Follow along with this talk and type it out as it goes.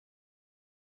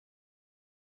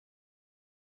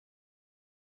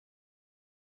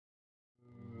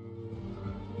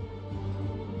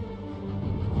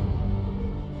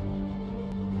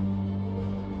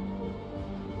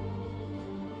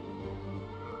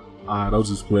Alright, I'll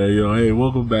just play, yo. Hey,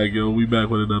 welcome back, yo. We back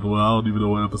with another one. I don't even know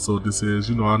what episode this is.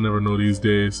 You know, I never know these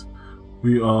days.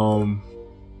 We about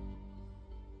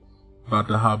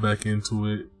to hop back into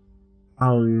it. I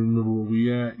don't even remember where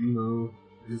we at, you know.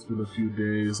 It's been a few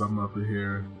days. I'm up in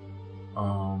here,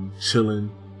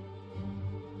 chilling.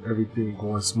 Everything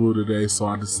going smooth today, so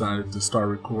I decided to start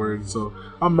recording. So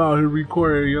I'm out here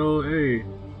recording, yo. Hey,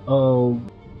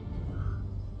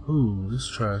 ooh, this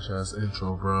trash ass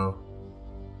intro, bro.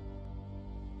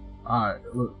 Alright,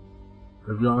 look.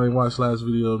 If y'all ain't watched last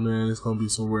video, man, it's gonna be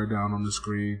somewhere down on the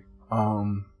screen.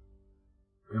 In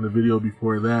the video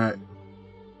before that,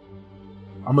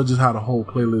 I'm gonna just have the whole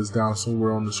playlist down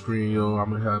somewhere on the screen, yo.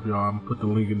 I'm gonna have y'all, I'm gonna put the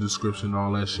link in the description and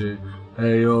all that shit.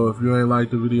 Hey, yo, if you ain't like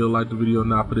the video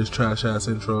now for this trash ass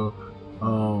intro.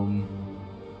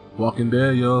 Walking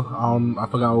Dead, yo. I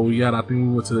forgot where we at. I think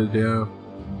we went to the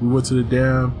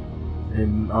dam.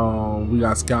 And we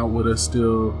got Scout with us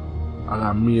still. I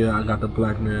got Mia, I got the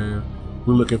black man.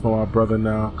 We're looking for my brother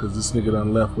now, cause this nigga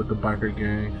done left with the biker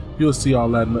gang. You'll see all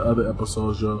that in the other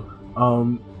episodes, yo.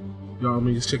 Y'all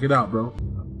just check it out, bro.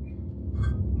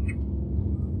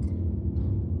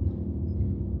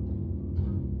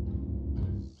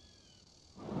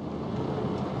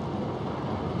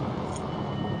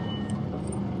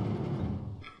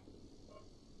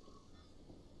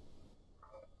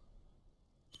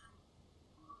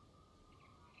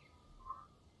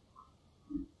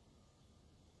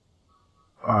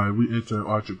 Alright, we enter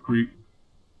Orchard Creek.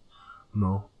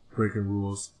 No, breaking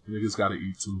rules. Niggas gotta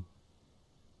eat too.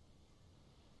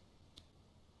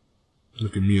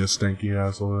 Look at me, a stanky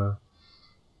ass over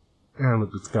there. And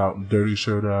look at Scout, dirty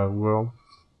shirt as well.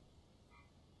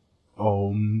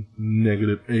 Oh,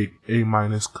 -8,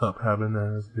 A- cup having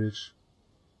ass bitch.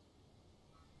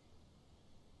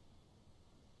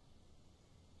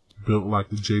 Built like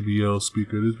the JBL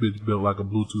speaker. This bitch built like a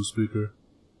Bluetooth speaker.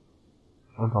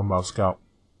 I'm talking about Scout.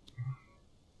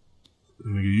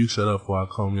 Nigga, you shut up before I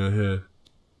comb your hair.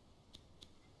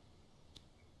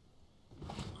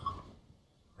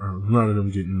 None of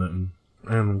them getting nothing.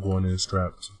 And I'm going in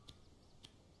strapped.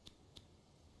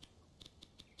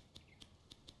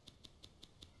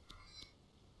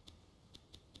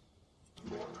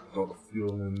 Throw the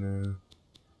fuel in there.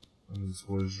 And these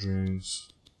boys'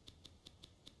 dreams.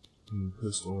 And the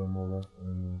pistol ammo left.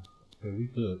 And okay, we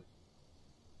good.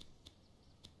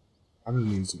 I just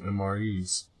need some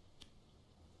MREs.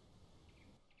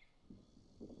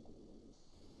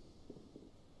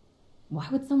 Why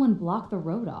would someone block the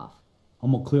road off?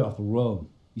 I'm gonna clear off the road.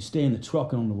 You stay in the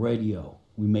truck and on the radio.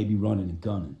 We may be running and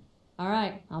gunning. All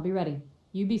right, I'll be ready.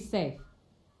 You be safe.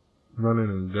 Running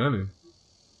and gunning.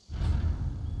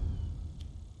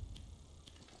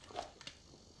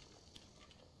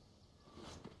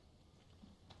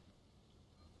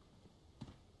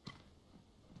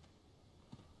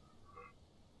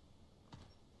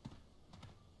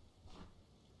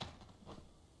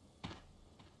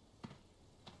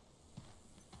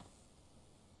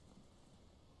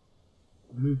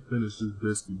 Let me finish this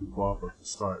biscuit before I fucking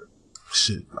start.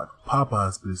 Shit, like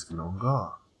Popeye's biscuit on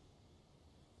God.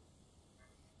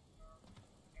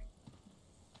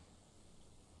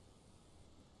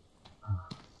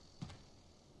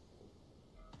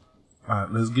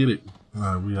 Alright, let's get it.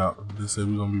 Alright, we out. They said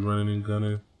we're gonna be running and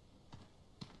gunning.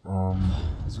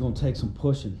 It's gonna take some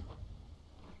pushing.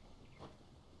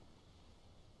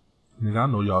 Nigga, I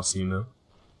know y'all seen them.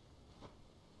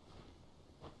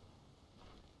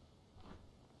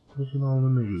 Look at all the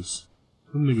niggas.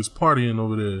 Them niggas partying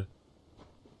over there.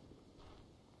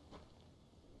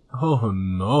 Oh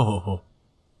no.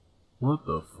 What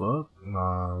the fuck?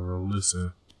 Nah, bro,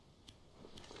 listen.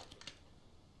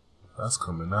 That's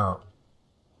coming out.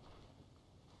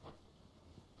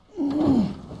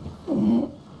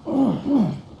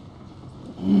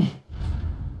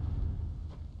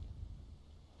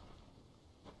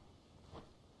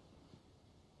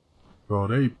 Bro,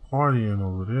 they partying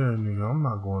over there, nigga. I'm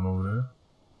not going over there.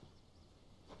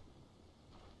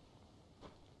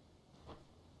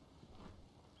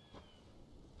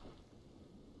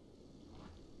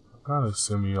 I gotta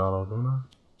semi-auto, don't I?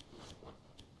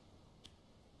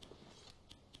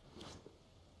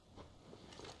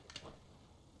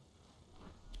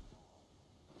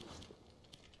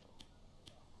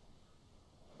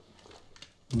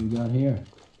 What we got here?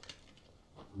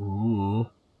 Ooh.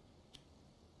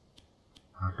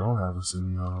 I don't have a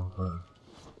semi-auto, but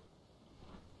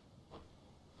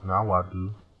now I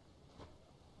do.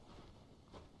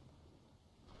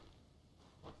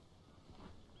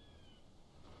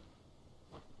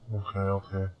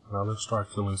 Okay. Now let's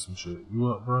start killing some shit. You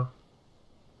up, bro?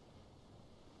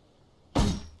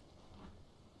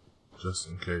 just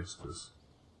in case, cause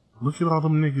look at all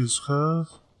them niggas,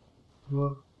 cuz.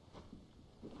 What?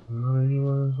 None of you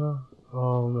want to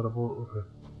oh, we got a boat. Okay.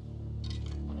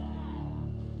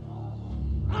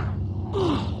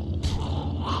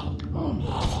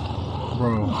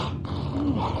 Bro.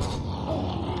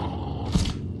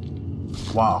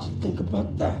 Wow. Think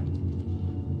about that.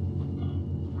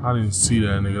 I didn't see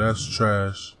that nigga. That's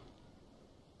trash.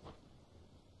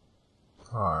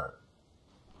 Alright.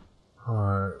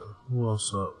 Alright. Who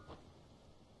else up?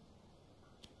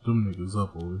 Them niggas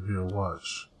up over here.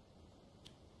 Watch.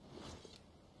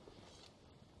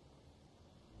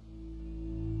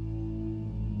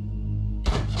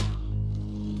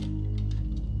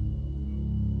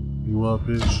 You up,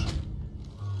 bitch?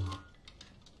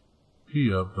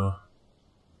 He up, though.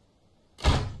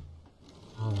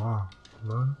 Oh, wow.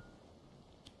 Man.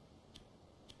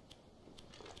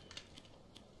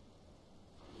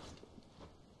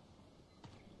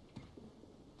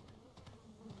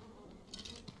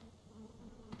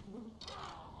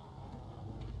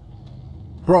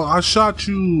 Bro, I shot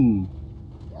you.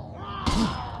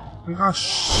 I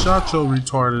shot your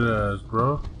retarded ass,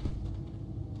 bro.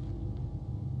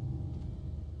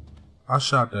 I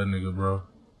shot that nigga, bro.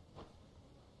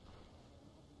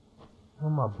 Where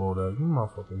my boat at? Give me my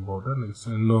fucking boat. That nigga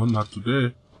saying no, not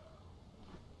today.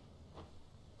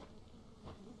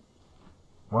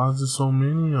 Why is there so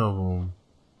many of them?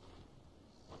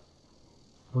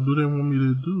 What do they want me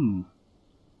to do?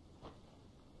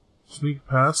 Sneak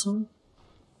past them?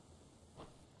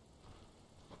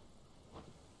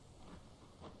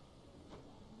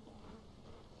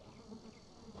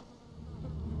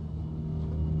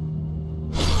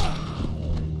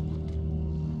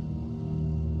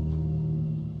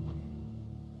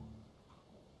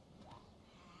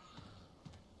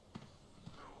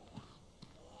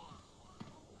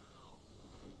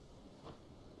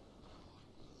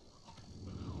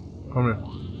 Come here.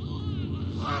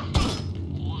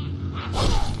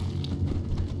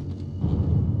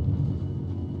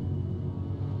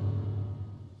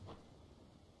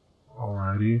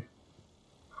 Alrighty.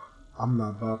 I'm not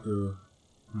about to...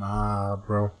 Nah,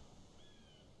 bro.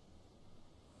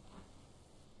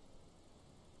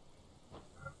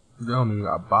 They don't even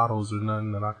got bottles or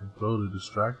nothing that I can throw to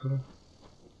distract them.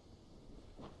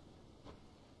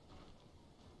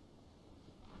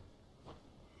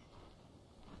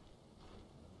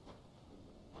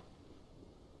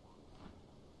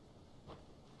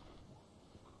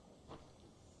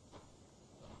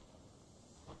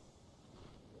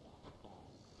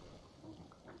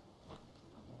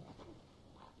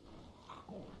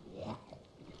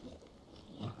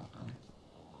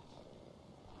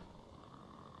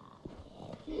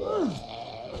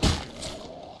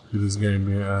 See this game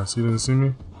being ass. You didn't see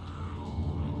me?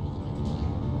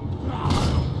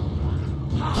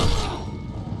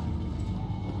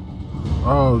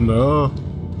 Oh no.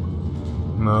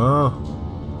 No.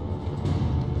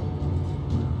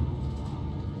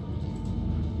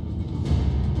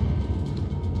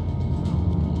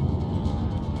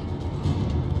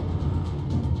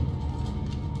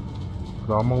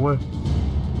 Get out of my way.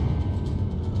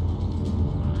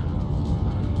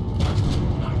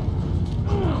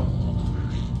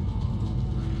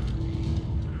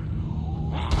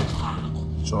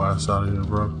 Get your ass out of here,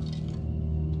 bro.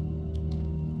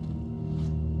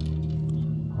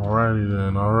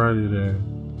 Alrighty then.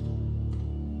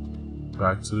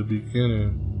 Back to the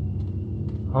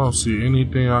beginning. I don't see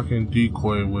anything I can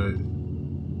decoy with.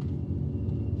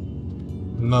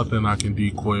 Nothing I can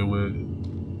decoy with.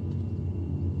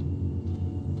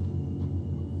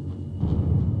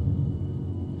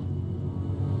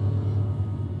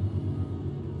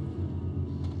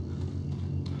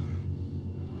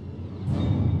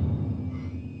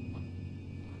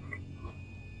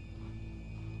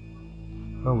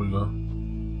 There we go.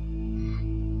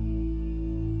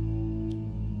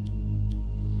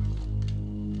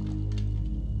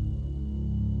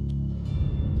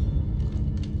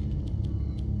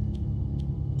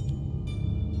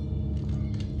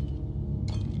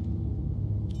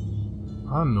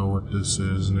 I know what this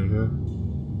is, nigga.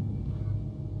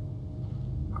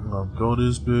 I'm gonna throw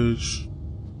this bitch.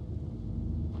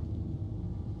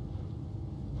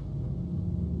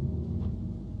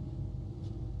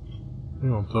 I'm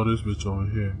gonna throw this bitch over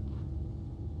here.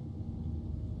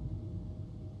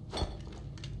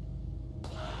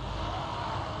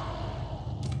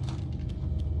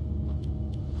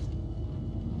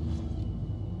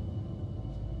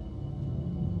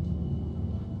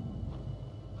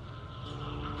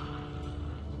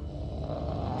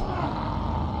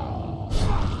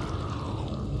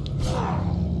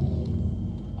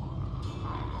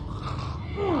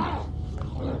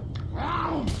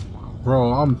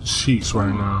 Bro, I'm cheeks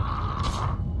right now.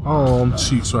 Oh, I'm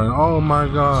cheeks right now. Oh my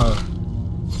god.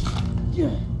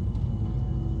 Yeah.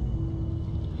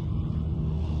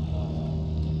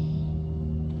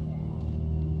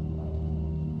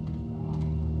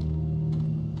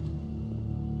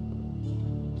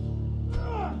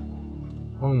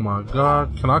 Oh my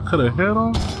god. Can I cut a head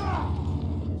off?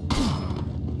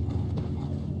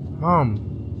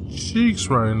 I'm cheeks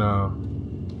right now.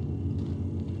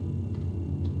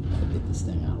 Get this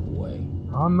thing out of the way.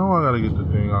 I know I gotta get the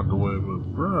thing out the way,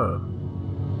 but bruh.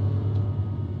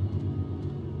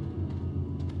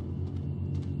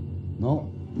 No,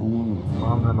 no, no. I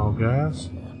don't got no gas.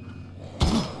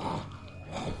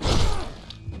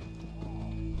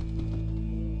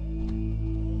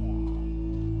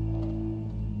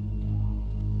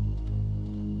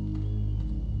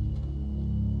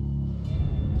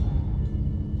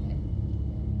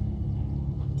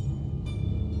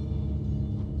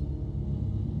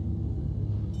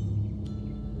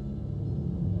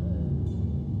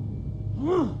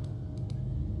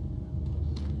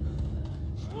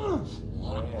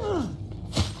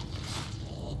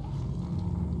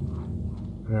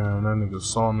 Damn, that nigga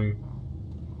saw me.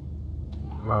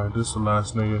 Alright, this is the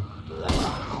last nigga.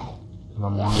 And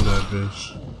I'm gonna move that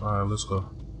bitch. Alright, let's go.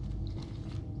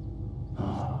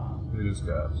 Look at this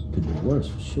gas. Could be worse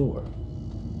for sure.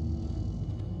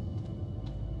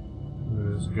 Look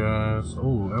at this gas.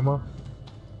 Oh, ammo.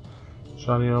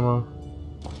 Shotty ammo.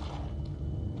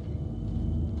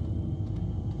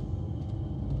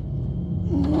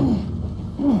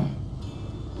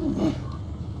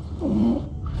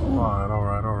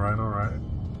 Alright.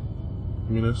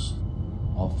 Give me this.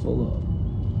 All full up.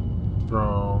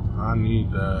 Bro, I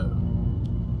need that.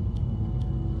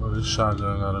 Oh, this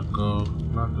shotgun gotta go.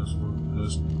 Not this one.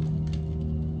 This.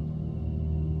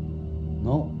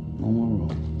 No, no more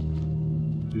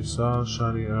room. Besides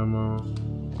shotty ammo.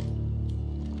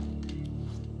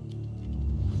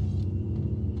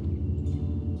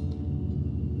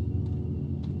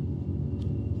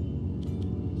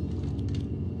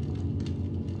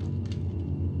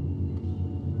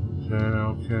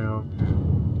 Okay.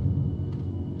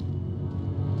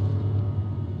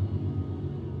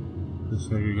 This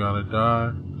nigga gotta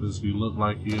die, cause he look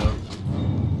like he up.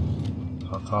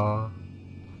 Ta-ta.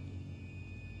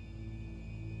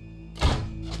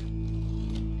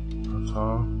 Ta-ta.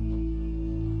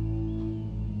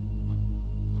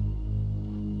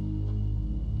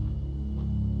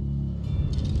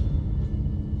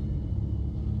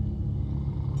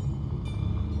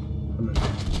 Come here.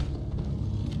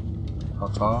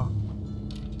 Ta-ta.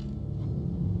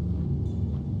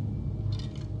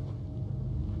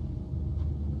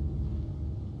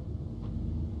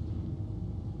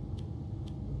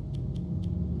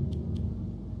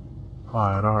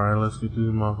 Alright, let's get these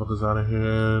motherfuckers out of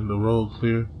here. The road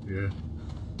clear? Yeah.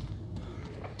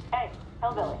 Hey,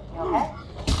 hillbilly, you okay?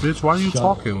 Bitch, why are you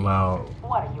talking loud?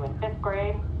 What, are you in 5th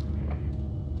grade?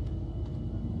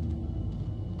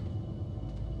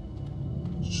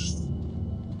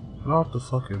 Get off the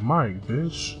fucking mic,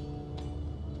 bitch.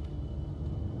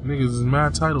 Niggas is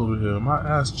mad tight over here. My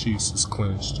ass cheeks is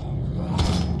clenched.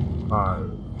 Alright.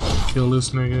 Kill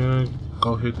this nigga.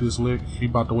 Go hit this lick. He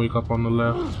about to wake up on the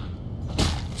left.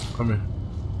 Come here.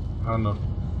 I know.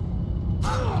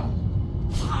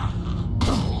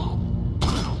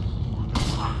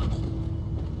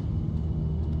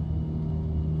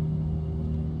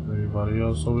 Anybody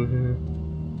else over here?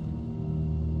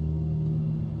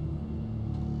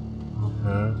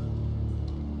 Okay.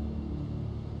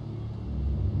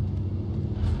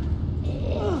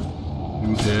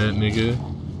 You dead, nigga.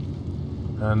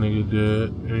 That nigga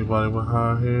dead. Anybody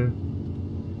behind here?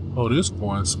 Oh, this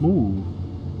going smooth.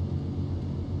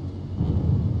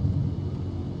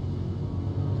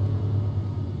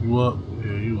 You up?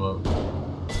 Yeah, you up.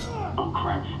 Oh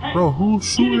crap. Hey, bro, who's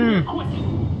shooting?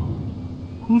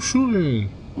 Who's shooting?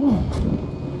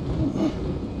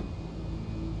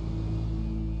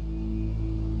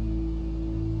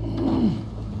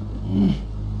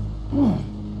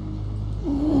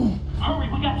 Hurry,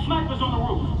 we got snipers on the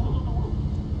roof.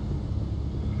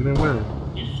 Get in where?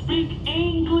 You speak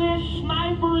English?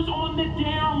 Snipers on the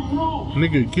damn roof.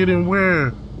 Nigga, get in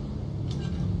where?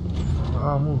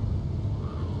 Ah, move.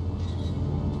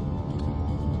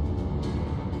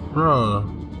 Bruh.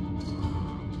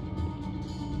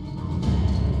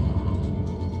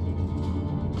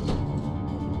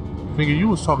 Nigga, you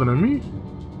was talking to me?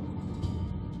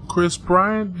 Chris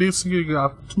Bryan? This nigga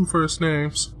got 2 first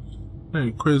names.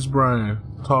 Hey, Chris Bryan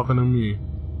talking to me.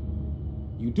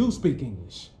 You do speak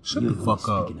English. Shut the fuck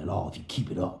up. Speaking at all if you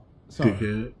keep it up. Sorry.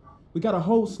 Dickhead. We got a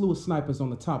whole slew of snipers on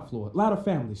the top floor. A lot of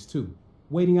families, too,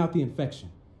 waiting out the infection.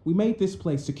 We made this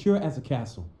place secure as a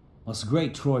castle. That's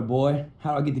great, Troy boy.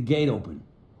 How do I get the gate open?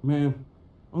 Man,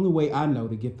 only way I know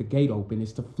to get the gate open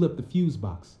is to flip the fuse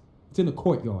box. It's in the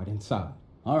courtyard inside.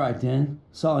 All right, then.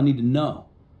 That's all I need to know.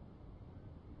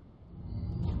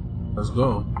 Let's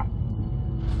go.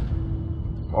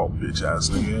 Oh, bitch ass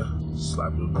nigga.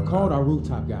 Slap you. I called our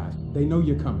rooftop guys. They know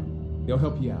you're coming. They'll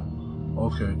help you out.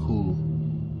 Okay, cool.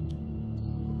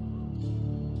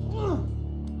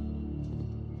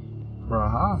 Bro,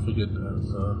 how I forget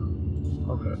that?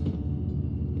 Okay.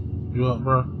 You up,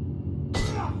 bro?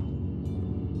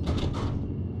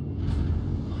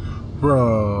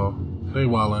 Bro, they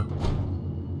wildin'.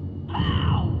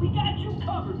 Ow! We got you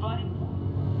covered, buddy.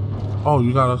 Oh,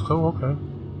 you got us covered? Okay.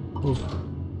 Cool.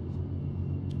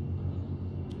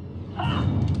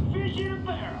 Fish in a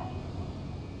barrel.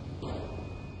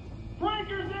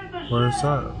 Breakers in the Where's shed.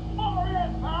 that? Far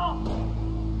in, pal.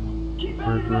 Keep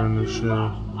Breaker in the shed.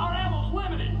 Our ammo's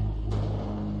limited.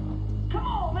 Come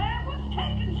on, man. What's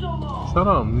taking so long? Shut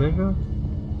up, nigga.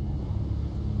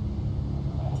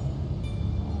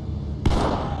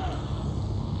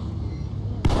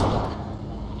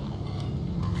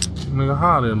 Nigga,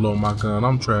 how I didn't load my gun?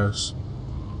 I'm trash.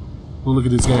 Look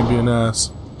at this game being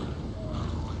ass.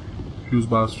 Fuse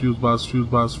box, fuse box, fuse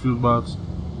box, fuse box.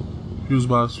 Fuse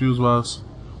box, fuse box.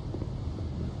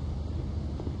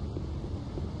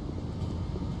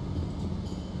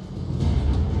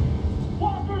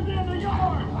 Walkers in the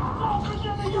yard! Walkers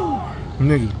in the yard!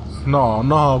 Nigga,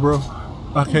 no, bro.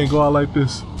 I can't go out like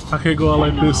this. I can't go out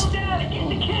like this. Go down and get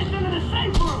the kids into the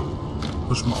safe room!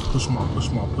 Push them out, push them out, push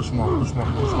them out, push them out, push them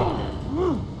out, push them out.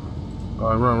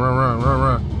 Alright, run.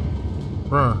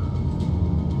 Run.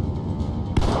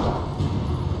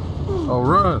 Oh,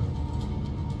 run.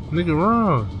 Nigga,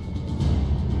 run.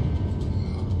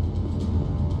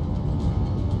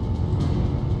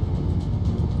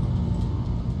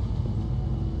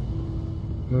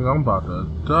 Nigga, I'm about to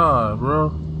die,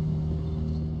 bro.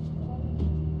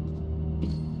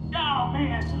 Oh,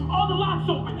 man. All the locks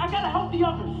open. I gotta help the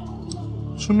others.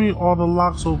 What you mean all the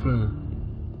locks open?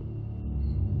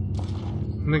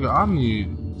 Nigga, I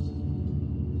need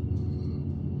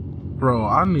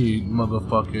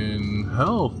motherfucking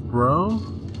help, bro.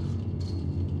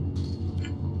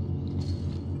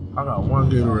 I got one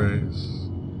Gatorade.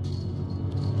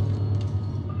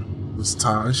 It's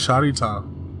time, it's shotty time.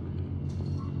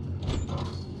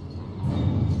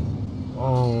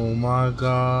 Oh my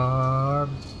god.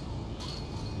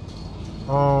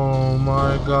 Oh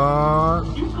my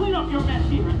god. You clean up your mess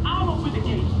here and I'll open the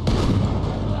gate.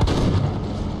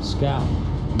 Scout,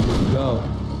 I'm good to go.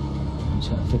 Just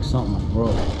gotta fix something on the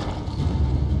road.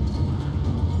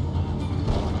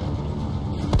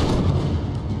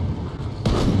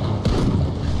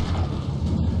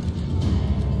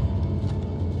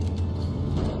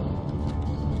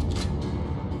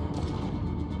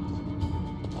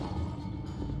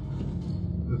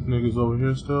 This nigga's over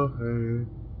here still? Hey.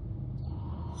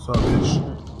 What's up, bitch?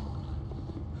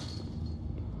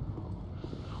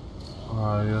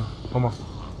 Yeah. Come on.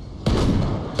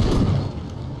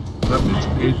 That bitch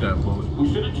ate that bullet. We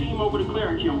sent a team over to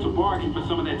Clerikill to bargain for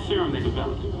some of that serum they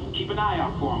developed. Keep an eye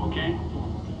out for them, okay?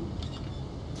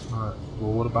 Alright,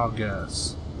 well, what about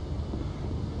gas?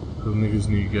 Because niggas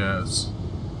need gas.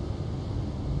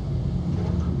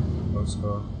 Let's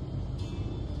go.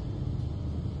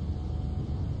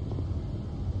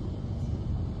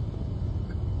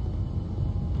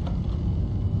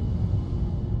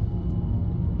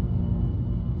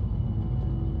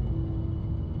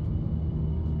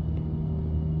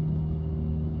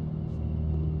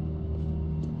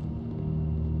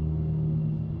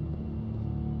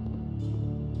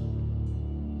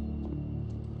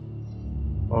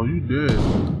 Oh, you did.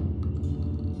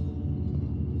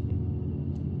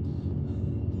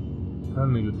 That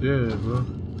nigga dead, bro.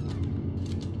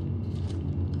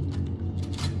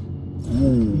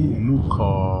 Ooh, new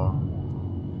car.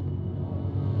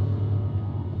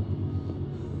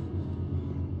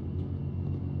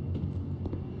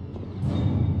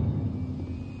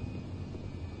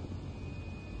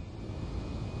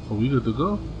 Oh, we good to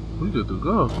go? We good to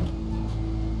go.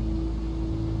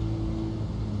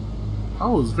 That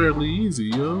was fairly easy,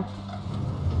 yo.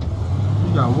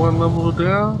 We got one level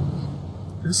down.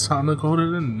 It's time to go to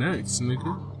the next,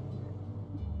 nigga.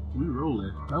 We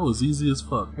rolling. That was easy as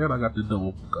fuck. And I got the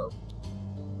double up.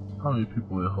 How many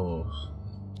people it holds?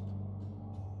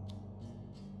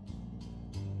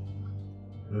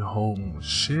 It hold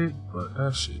shit, but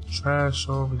that shit trash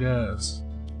on gas.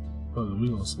 Fuck it, we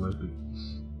gonna select it.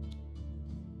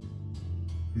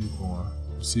 Keep going.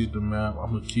 See the map.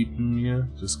 I'm gonna keep you here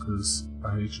just cause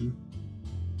I hate you.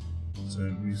 Say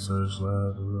research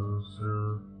lab 0.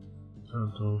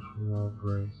 Those from our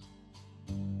break.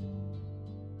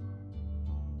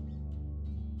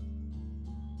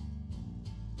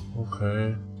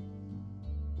 Okay.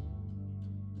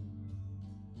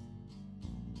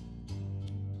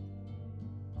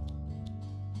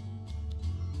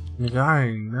 Nigga, I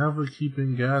ain't never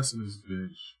keeping gas in this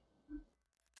bitch.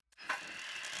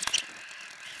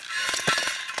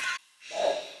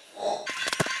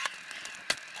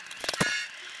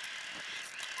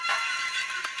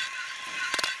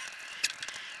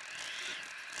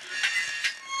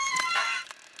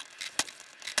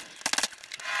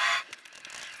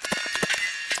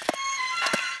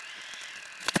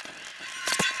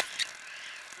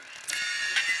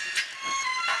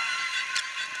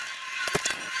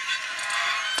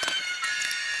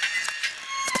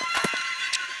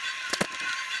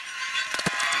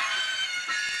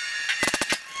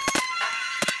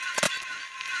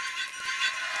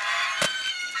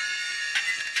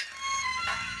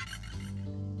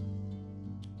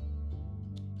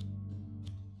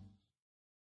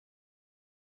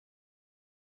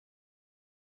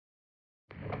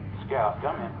 Scout,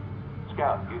 come in.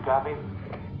 Scout, you copy?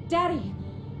 Daddy,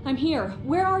 I'm here.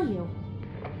 Where are you?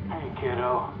 Hey,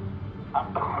 kiddo.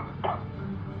 I'm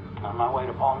on my way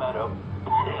to Palmetto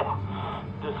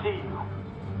to see you.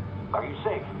 Are you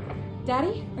safe?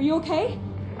 Daddy, are you okay?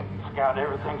 Scout,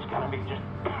 everything's gonna be just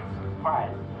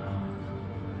fine.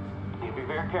 You be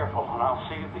very careful, and I'll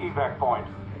see you at the evac point.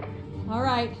 All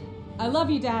right. I love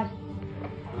you, Dad.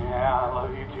 Yeah, I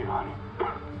love you too, honey.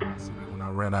 When I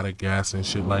ran out of gas and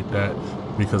shit like that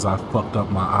because I fucked up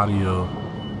my audio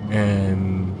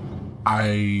and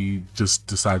I just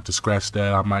decided to scratch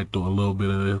that. I might do a little bit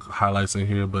of highlights in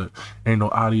here, but ain't no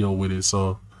audio with it,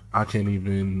 so I don't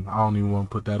even want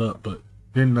to put that up. But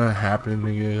didn't that happen,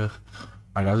 nigga?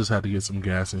 Like, I just had to get some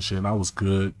gas and shit, and I was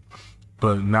good.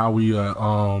 But now we at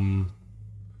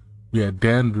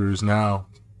Danvers now.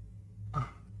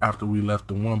 After we left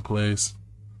the one place,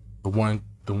 the one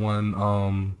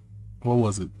what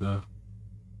was it, the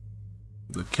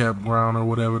campground or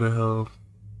whatever the hell,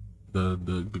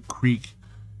 the creek.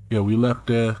 Yeah, we left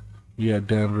there. We at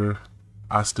Denver.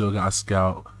 I still got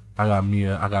Scout. I got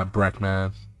Mia. I got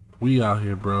Brackman. We out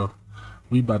here, bro.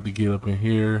 We about to get up in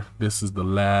here. This is the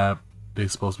lab. They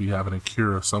supposed to be having a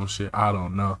cure or some shit. I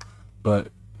don't know,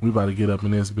 but we about to get up in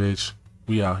this bitch.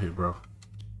 We out here, bro.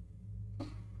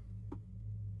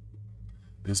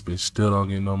 This bitch still don't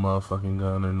get no motherfucking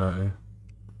gun or nothing.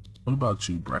 What about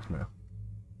you, Brackman?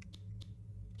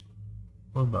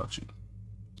 What about you?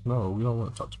 No, we don't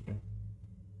want to talk to me.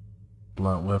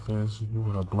 Blunt weapons? You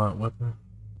want a blunt weapon?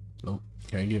 Nope.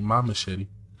 Can't get my machete.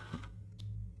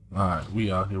 Alright,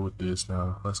 we out here with this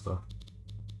now. Let's go.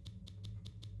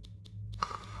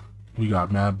 We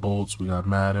got mad bolts. We got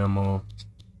mad ammo.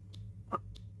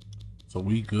 So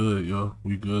we good, yo.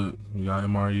 We good. We got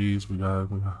MREs. We got.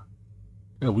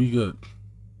 Yeah, we good.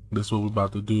 This is what we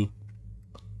about to do.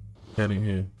 Head in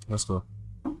here. Let's go.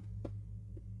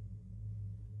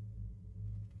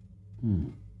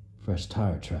 Fresh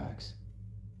tire tracks.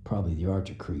 Probably the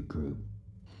Archer Creek group.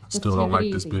 Still don't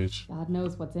like this easy. bitch. God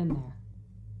knows what's in there.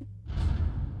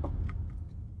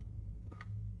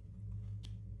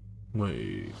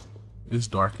 Wait. It's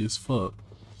dark as fuck.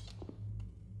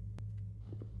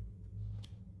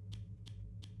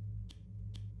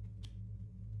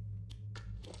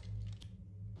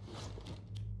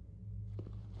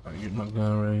 I get my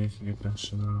gun ready to get that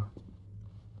shit out.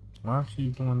 Why I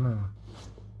keep doing that?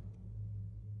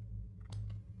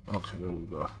 Okay, there we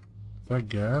go. Is that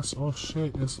gas? Oh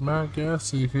shit, it's mad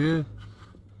gas in here.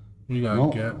 We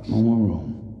got gas. No more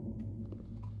room.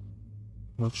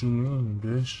 What you mean,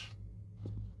 bitch?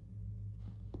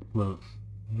 Look,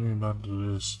 we ain't about to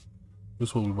do this. This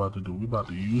is what we about to do. We about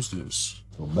to use this.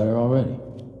 Feel better already?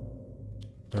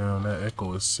 Damn, that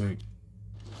echo is sick.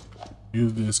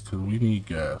 Use this because we need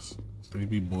gas. They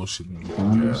be bullshitting with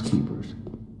Finders gas. keepers.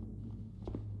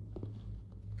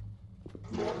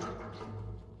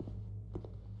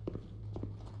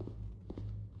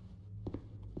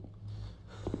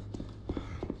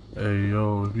 Hey,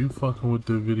 yo, if you fucking with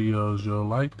the videos, yo,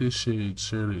 like this shit,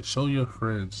 share it. Show your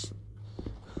friends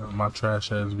my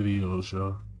trash ass videos,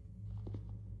 yo.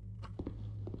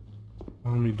 I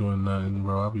don't be doing nothing,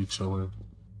 bro. I be chilling.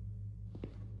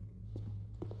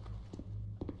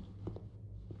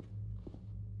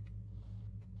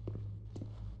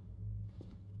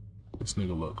 This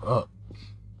nigga look up.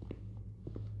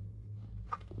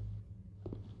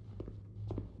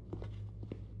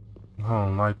 I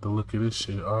don't like the look of this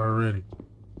shit already.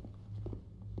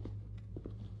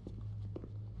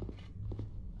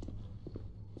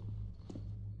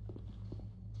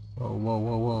 Whoa, whoa,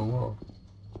 whoa, whoa, whoa.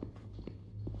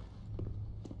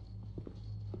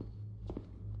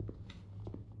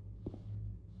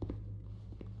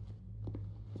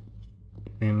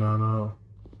 Ain't none up.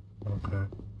 Okay.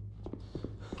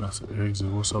 That's an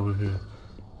exit. What's over here?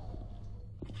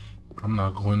 I'm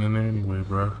not going in there anyway,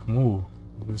 bro. Move.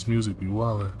 This music be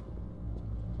wildin'.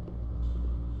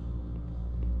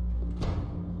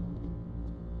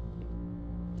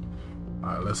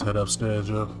 Alright, let's head upstairs,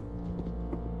 yo.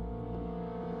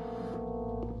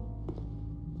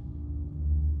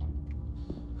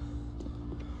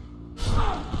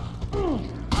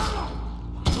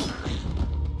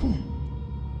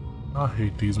 I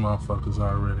hate these motherfuckers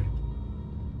already.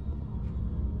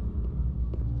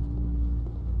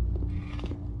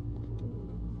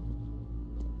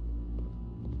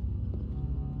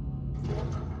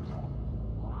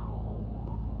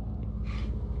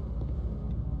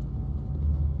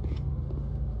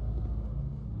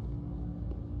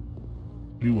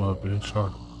 You up, bitch, huh?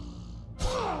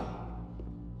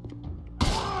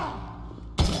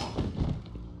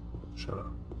 Shut up.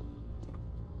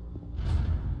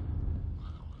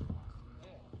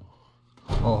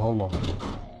 Oh, hold on.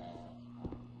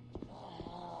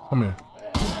 Come here.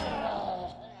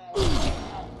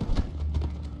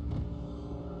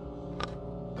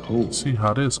 Cool. See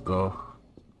how this go.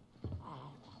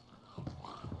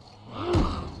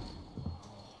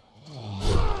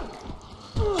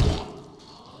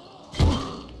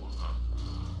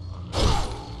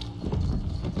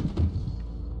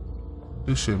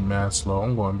 This shit mad slow.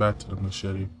 I'm going back to the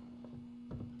machete.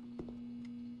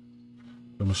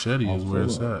 The machete is where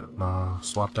it's at. Nah,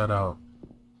 swap that out.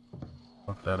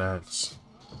 Fuck that axe.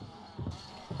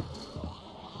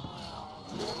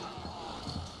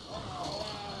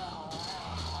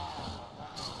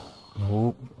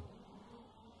 Nope.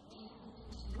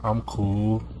 I'm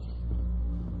cool.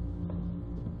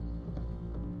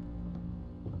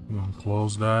 We're gonna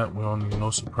close that. We don't need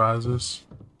no surprises.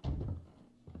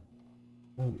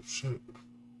 Oh shit.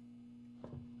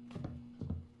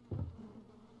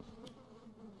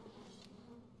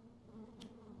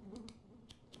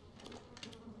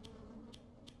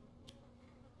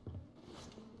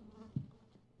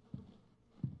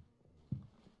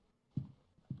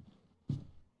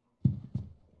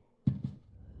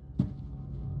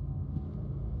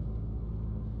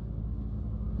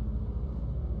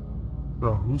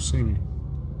 Bro, who see me?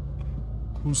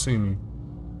 Who see me?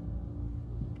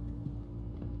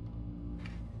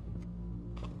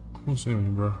 Who see me,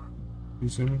 bro? You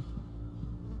see me?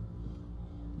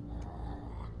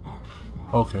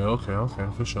 Okay, okay, okay,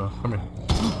 for sure. Come here.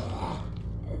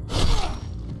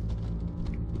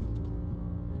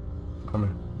 Come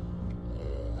here.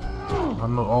 I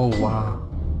know. Oh, wow.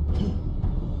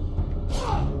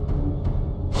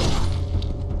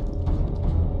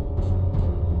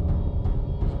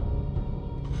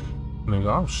 Nigga,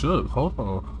 I'm shook. Hold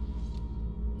on.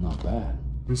 Not bad.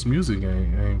 This music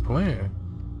ain't playing.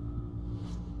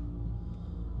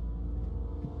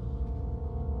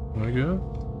 Nigga.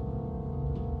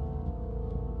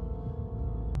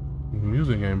 The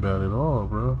music ain't bad at all,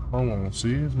 bro. Hold on.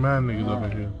 See? It's mad niggas up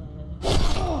in here.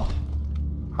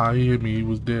 How he hit me, he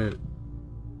was dead.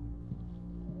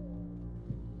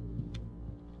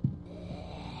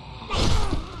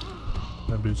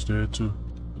 That bitch dead too.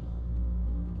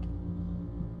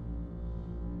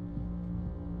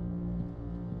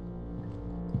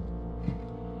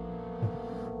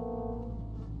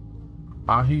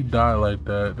 How he died like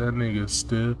that? That nigga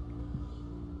stiff.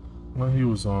 What he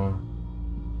was on?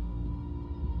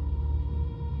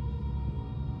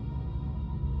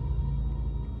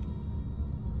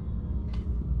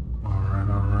 Alright,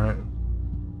 alright.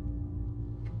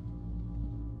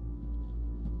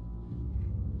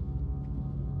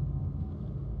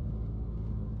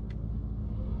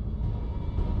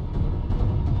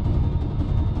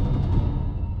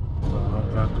 I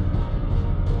got this.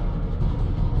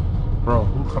 Bro,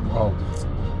 who come? Oh,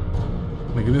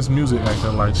 nigga, this music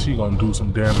acting like she gonna do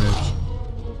some damage.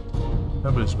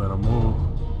 That bitch better move.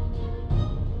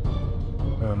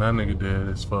 Man, that nigga dead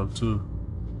as fuck too.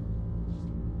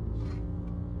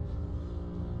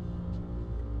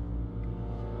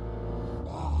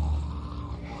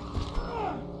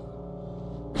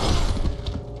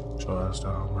 Show ass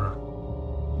down, bro.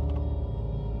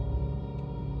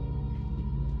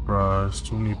 Bro, it's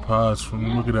too many pods for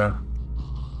me. Look at that.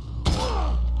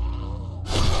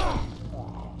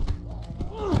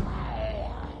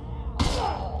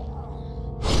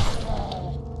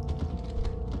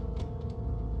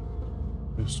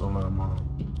 Pistol at mom.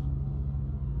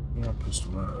 Yeah,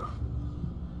 pistol at.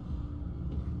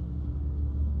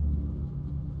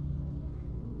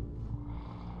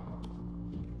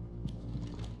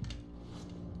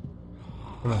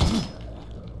 Come on.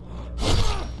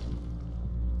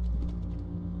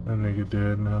 That nigga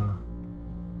dead now.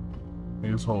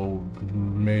 His whole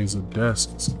maze of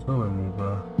desks is killing me,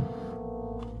 bro.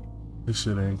 This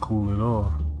shit ain't cool at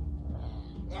all.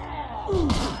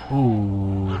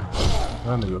 Ooh,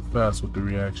 that nigga fast with the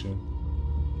reaction.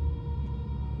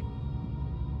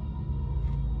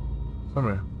 Come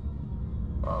here.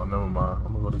 Oh, never mind.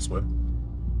 I'm gonna go this way.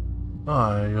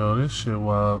 Alright, yo, this shit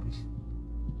wild.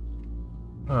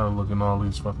 I gotta look in all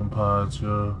these fucking pods,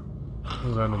 yo.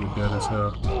 Look at that nigga dead as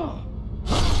hell.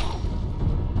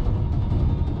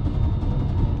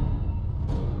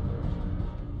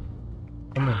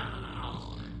 Come here.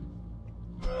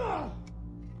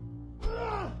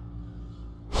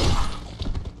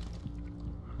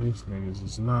 These niggas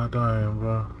is not dying,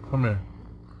 bro. Come here.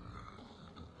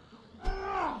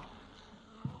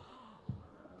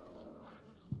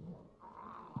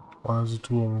 Why is there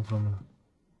two of them coming?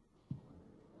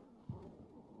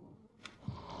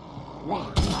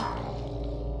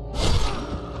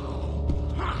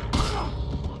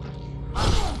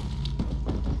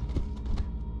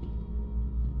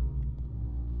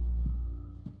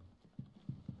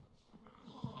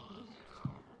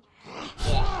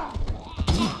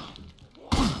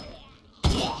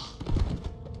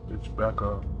 Bitch, back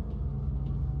up.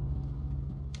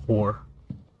 Whore.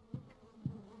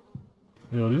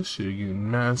 Yo, this shit getting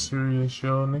mad serious,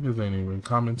 yo. Niggas ain't even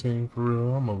commenting for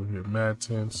real. I'm over here mad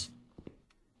tense.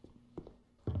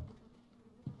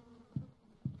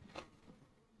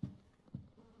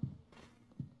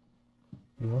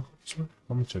 You know, I'm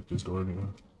gonna check this door anyway.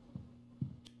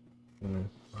 I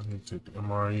need to take the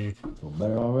MRE. Feel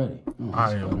better already. Oh,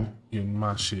 I am better. getting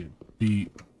my shit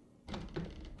beat.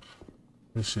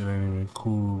 This shit ain't even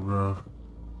cool, bro.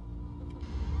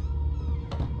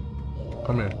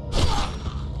 Come here.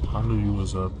 I knew you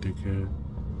was up, dickhead.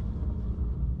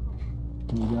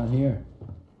 What we got here?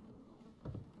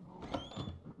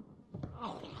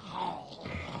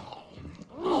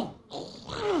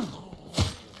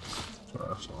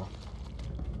 That's all.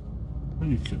 Who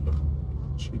you killer?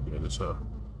 She dead as hell.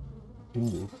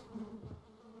 Ooh.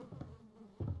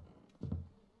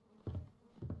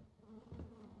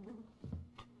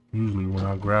 Usually when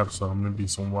I grab something, there be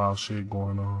some wild shit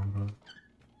going on,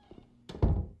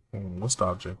 but what's the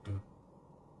objective?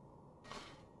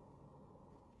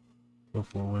 Look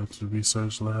for a way to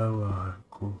research lab. Alright,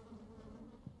 cool.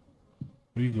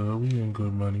 We good. We in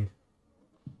good money.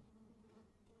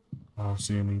 I don't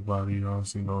see anybody. I don't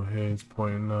see no heads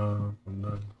pointing up or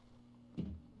nothing.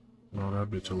 No, that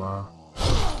bitch alive.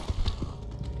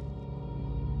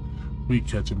 We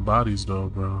catching bodies though,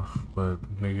 bro. But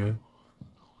nigga.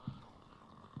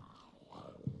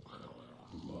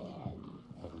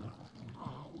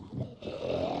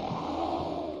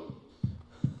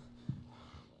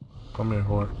 Come here,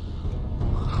 whore.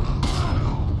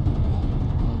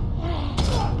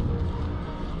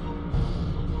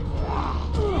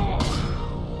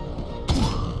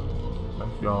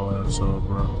 Thank y'all ass up,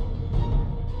 bro.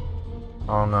 I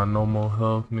don't got no more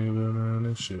health neither, man.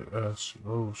 This shit ass.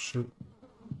 Oh shit.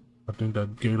 I think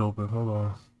that gate open. Hold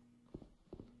on.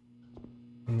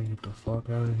 Let me get the fuck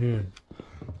out of here.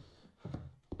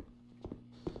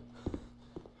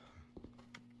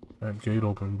 That gate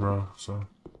open, bro. So.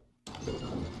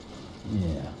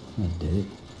 Yeah, I did it.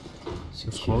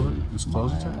 Just close it? Just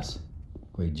close it? Ass.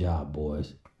 Great job,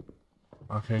 boys.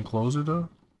 I can't close it though?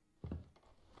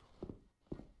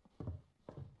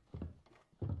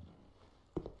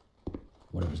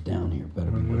 Whatever's down here better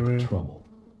be worth the trouble.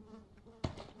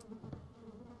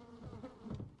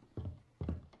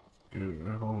 Good.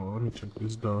 Hold on. Let me check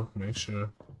this door. Make sure.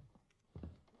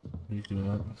 You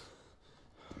good.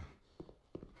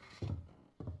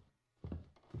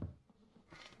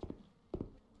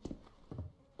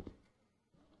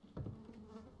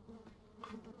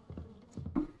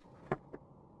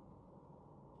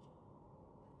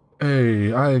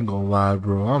 Hey, I ain't gonna lie,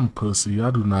 bro. I'm pussy. I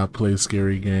do not play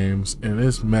scary games, and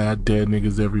it's mad dead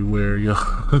niggas everywhere, yo.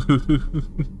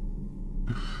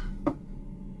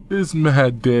 It's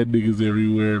mad dead niggas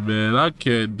everywhere, man. I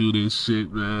can't do this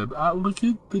shit, man. I look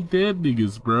at the dead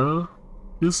niggas, bro.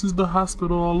 This is the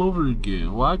hospital all over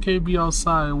again. Why I can't be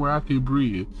outside where I can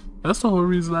breathe? That's the whole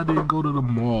reason I didn't go to the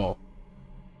mall.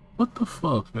 What the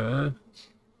fuck, man?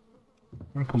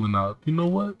 I'm pulling out. You know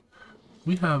what?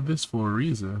 We have this for a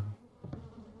reason.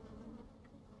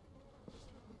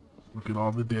 Look at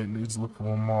all the dead niggas. Look for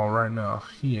them all right now.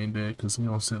 He ain't dead because he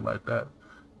don't sit like that.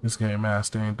 This game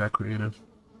master ain't that creative.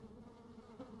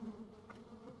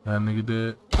 That nigga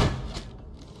dead.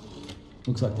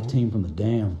 Looks like the team from the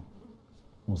dam.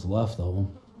 What's left of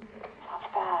them? Sounds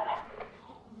bad.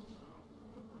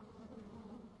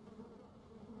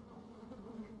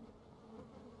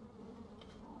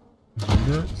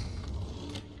 dead?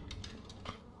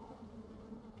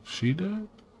 She dead?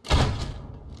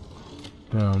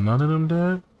 Damn, none of them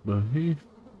dead, but he.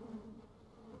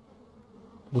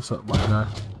 What's up, my guy?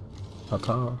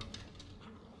 Ta-ta.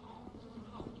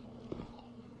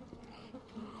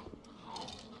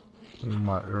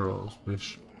 My arrows,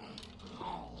 bitch.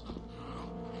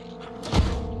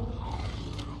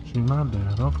 She's not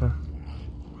dead, okay.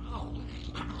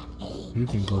 You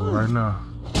can go right now.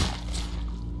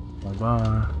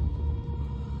 Bye-bye.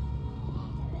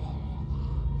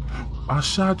 I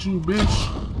shot you,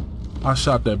 bitch. I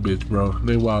shot that bitch, bro.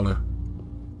 They wildin'.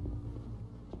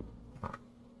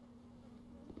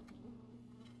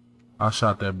 I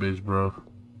shot that bitch, bro.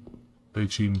 They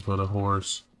cheating for the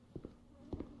horse.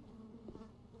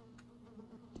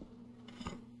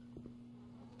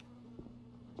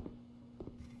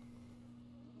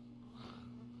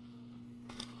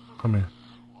 Come here.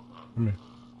 Come here.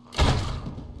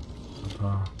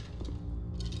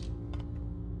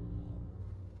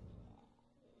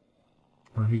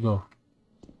 Where'd he go?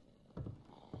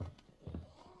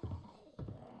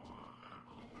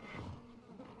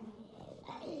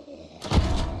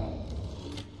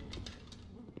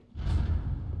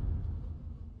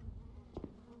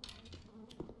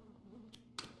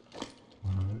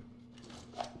 Alright.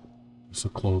 It's a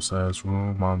close ass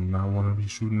room. I'm not want to be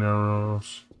shooting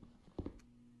arrows.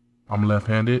 I'm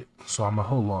left-handed, so I'm a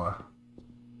hold on.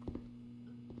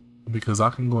 Because I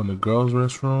can go in the girls'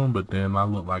 restroom, but then I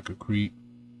look like a creep.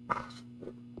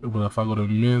 But if I go to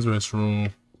the men's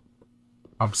restroom,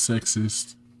 I'm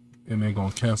sexist, and they're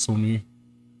gonna cancel me.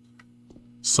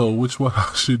 So which one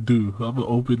I should do? I'm gonna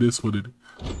open this with it.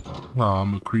 Oh,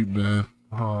 I'm a creep, man.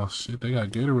 Oh shit, they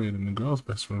got Gatorade in the girls'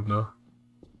 restroom though.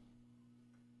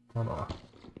 Hold on.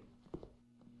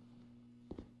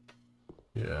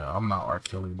 Yeah, I'm not R.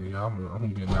 Kelly, nigga.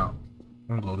 I'm getting out.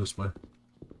 I'm gonna go this way.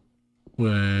 Wait,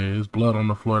 there's blood on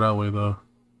the floor that way, though.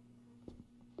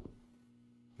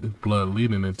 There's blood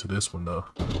leading into this one, though.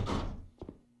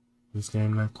 This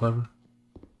game that clever?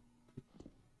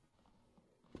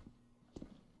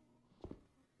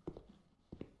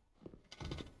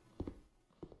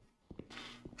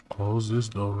 Close this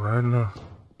door right now.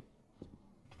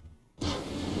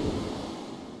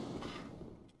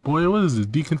 Boy, what is this?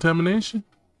 Decontamination?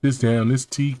 This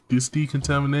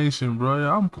decontamination, bro.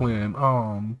 I'm playing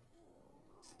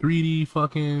 3D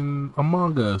fucking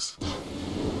Among Us.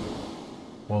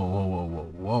 Whoa, whoa, whoa, whoa,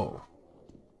 whoa.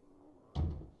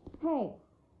 Hey,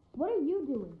 what are you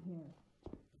doing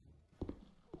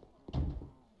here?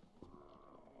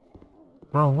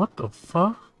 Bro, what the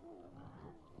fuck?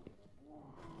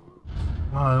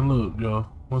 Alright, look, yo.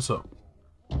 What's up?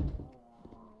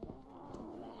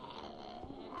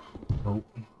 Oh,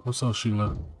 what's up,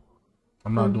 Sheila?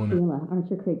 I'm not doing Sheila,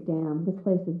 Archer Creek Dam. This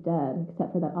place is dead,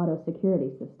 except for that auto security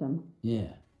system.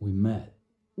 Yeah, we met.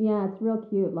 Yeah, it's real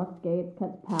cute. Locks gates,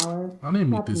 cuts power. I didn't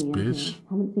meet Traps this me in bitch. here.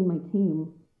 Haven't seen my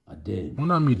team. I did. When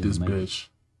I meet You this didn't make it. bitch.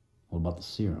 What about the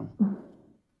serum?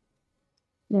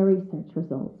 Their research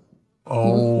results.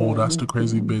 Oh, that's the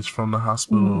crazy bitch from the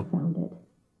hospital. I found it.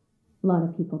 A lot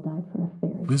of people died for a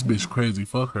fairy. This bitch crazy.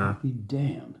 Fuck her. Be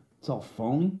damned. It's all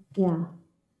phony? Yeah.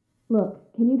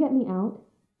 Look, can you get me out?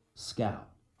 Scout,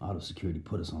 auto security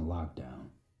put us on lockdown.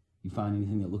 You find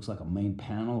anything that looks like a main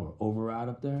panel or override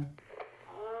up there?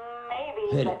 Maybe,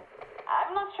 Hit but it.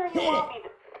 I'm not sure you want me to.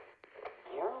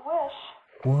 Your wish.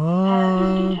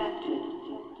 What?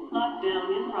 Lockdown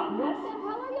in progress.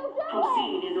 What are you doing?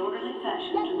 Proceed in orderly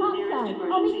fashion Get to the nearest popcorn.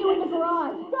 emergency I'll meet you in the exit.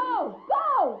 garage. Go!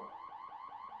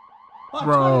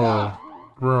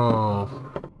 Go!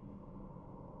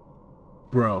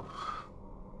 Bro.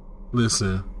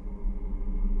 Listen.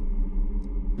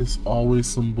 It's always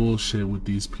some bullshit with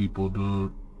these people,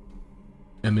 dude.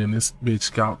 And then this bitch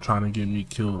Scout trying to get me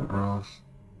killed, bro.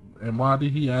 And why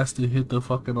did he ask to hit the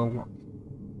fucking alarm?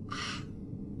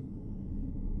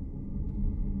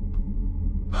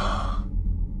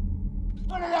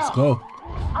 Let's go.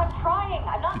 I'm trying.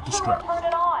 I'm Get not the sure strap. what turned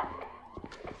it on.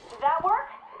 Does that work?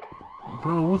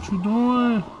 Bro, what you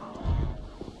doing?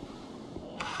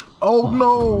 Oh no!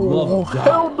 Oh,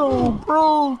 hell no,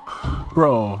 bro!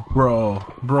 Bro.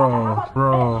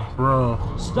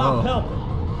 Stop helping!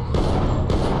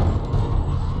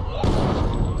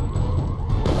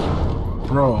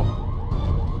 Bro.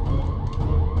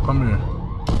 Come here.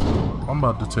 I'm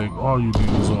about to take all you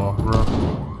dudes off, bro.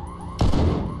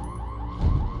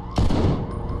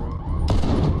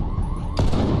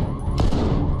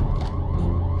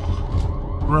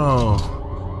 Bro.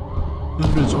 This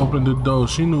bitch opened the door.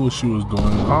 She knew what she was doing.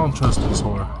 I don't trust this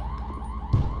whore.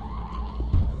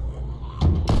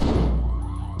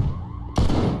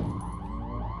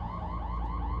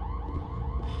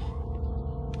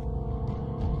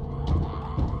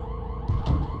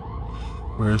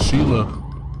 Where's Sheila?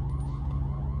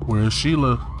 Where's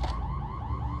Sheila?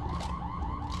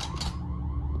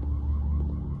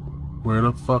 Where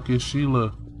the fuck is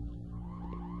Sheila?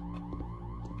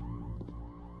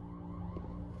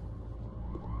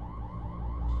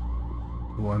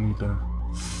 Oh, I need that.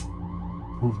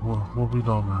 What we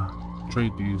doing now?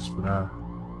 Trade these for that.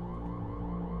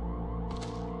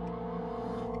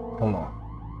 Hold on.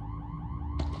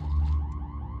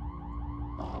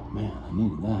 Oh man, I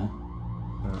needed that.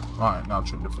 Yeah. Alright, now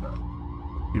trade it for that.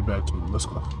 Get back to it. Let's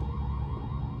go.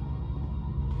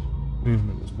 These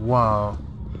niggas wild.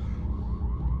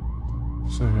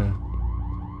 Sit here.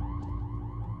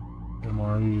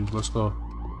 MREs, let's go.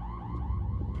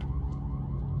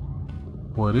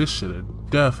 Boy, this shit a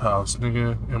death house,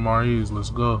 nigga. MREs, let's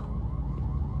go.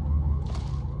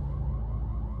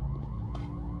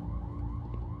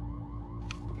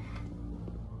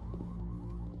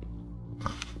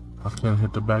 I can't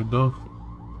hit the back door.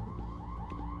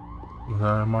 Is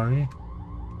that MRE?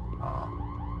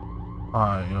 Oh.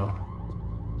 Alright, yo.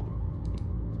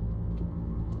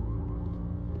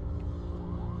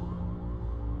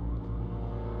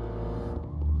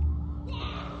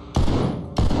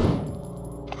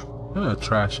 That a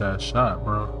trash ass shot,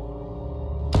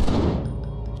 bro.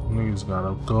 Niggas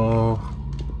gotta go.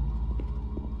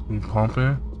 We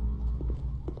pumping.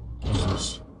 What's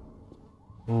this?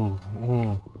 Ooh,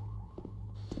 ooh.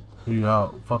 We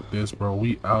out. Fuck this, bro.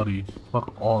 We outie.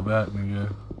 Fuck all that,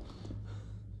 nigga.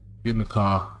 Get in the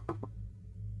car.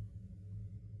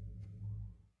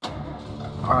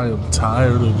 I am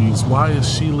tired of these. Why is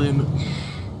Sheila in?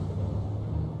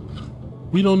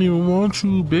 We don't even want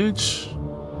you, bitch.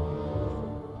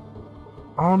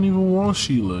 I don't even want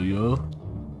Sheila, yo.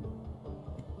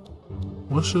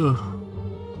 What's your...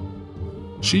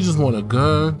 She just want a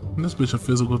gun. This bitch a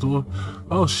physical tool.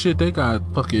 Oh shit, they got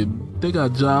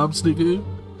jobs, nigga.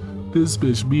 This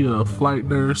bitch be a flight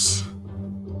nurse.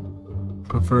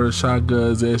 Prefers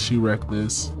shotguns and she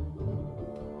reckless.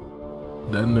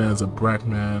 That man's a brack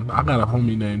man. I got a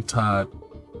homie named Todd.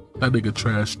 That nigga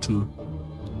trash too.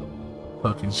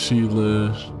 Fucking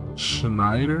Sheila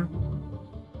Schneider.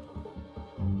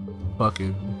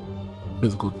 Fucking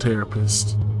physical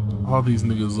therapist. All these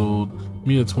niggas old.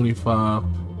 Mia 25.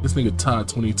 This nigga Todd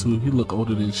 22. He look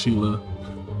older than Sheila.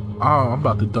 Oh, I'm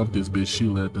about to dump this bitch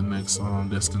Sheila at the next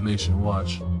destination.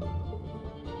 Watch.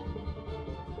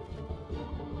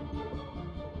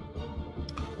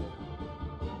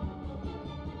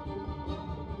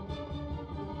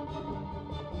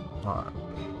 Alright.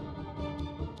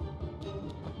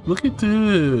 Look at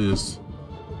this.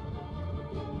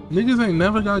 Niggas ain't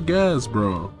never got gas,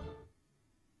 bro.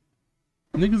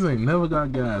 Niggas ain't never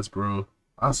got gas, bro.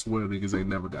 I swear niggas ain't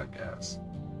never got gas.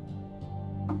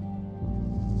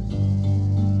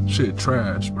 Shit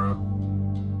trash, bro.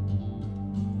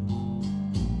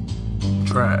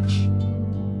 Trash.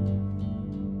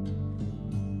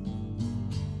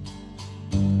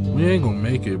 We ain't gonna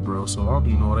make it, bro, so I don't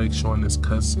even know why they showing this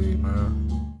cutscene,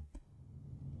 man.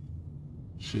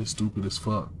 Shit stupid as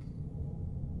fuck.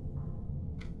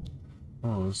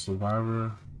 Oh, a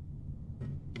survivor.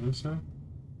 What is that?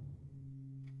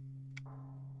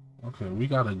 Okay, we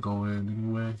gotta go in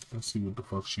anyway. Let's see what the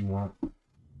fuck she want.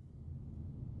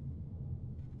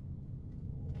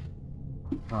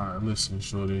 Alright, listen,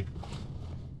 shorty.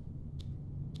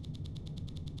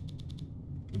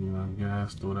 Give me that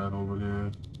gas, throw that over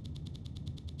there.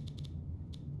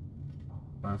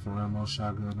 Rifle ammo,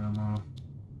 shotgun ammo.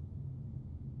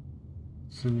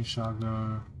 Semi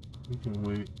shotgun. We can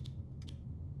wait.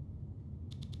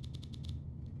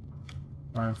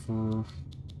 Rifle.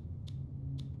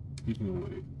 You can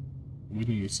wait. We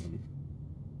need some.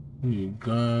 We need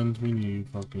guns. We need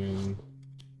fucking.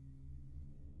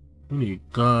 We need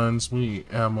guns. We need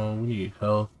ammo. We need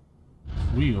health.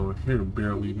 We over here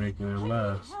barely making it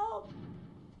last. Help!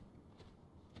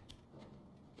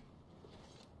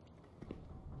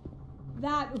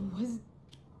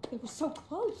 It was so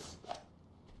close.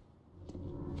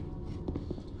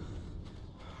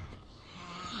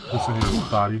 Listen here,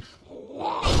 bodies.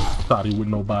 Body with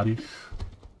no body.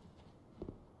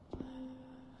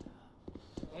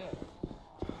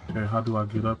 Okay, how do I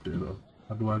get up there though?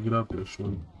 How do I get up there,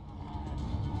 shorty?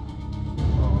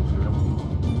 Oh,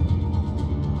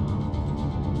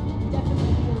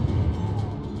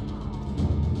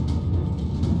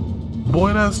 okay.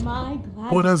 Boy,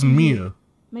 that's Mia.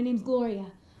 My name's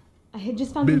Gloria. I had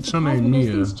just found Bitch, some her supplies name when those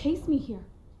Mia. things chased me here.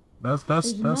 That's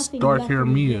There's nothing dark left hair for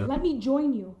me Mia. here. Let me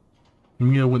join you.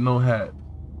 Mia with no hat.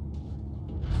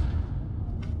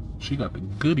 She got the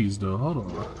goodies though. Hold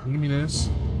on. Give me this.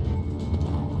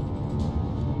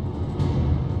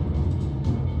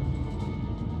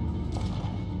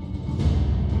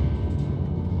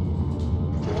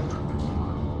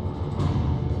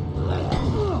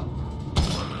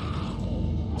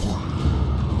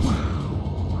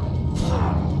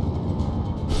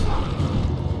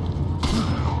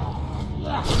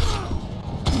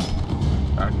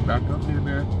 Back up in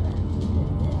there.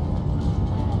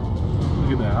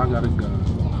 Look at that, I got a gun.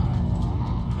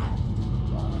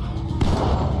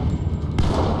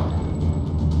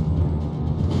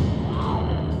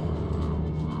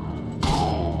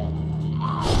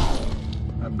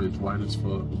 That bitch white as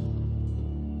fuck.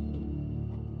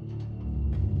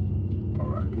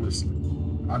 Alright, listen.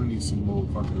 I need some more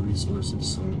fucking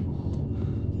resources soon.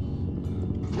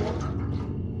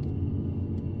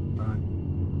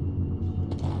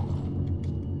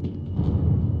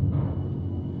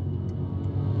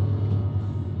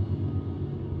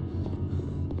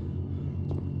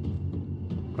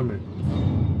 Come here.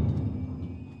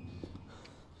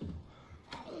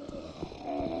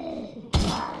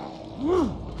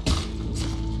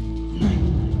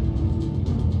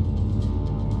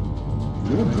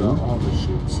 All this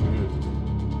shit's here.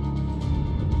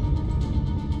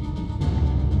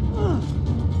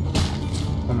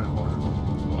 Come here, whore.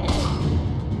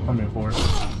 Come here, whore.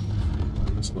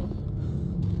 Let's go.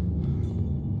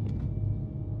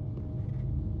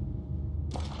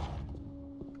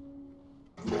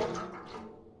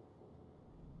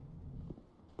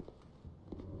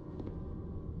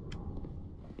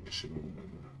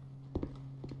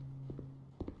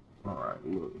 Alright,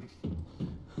 look.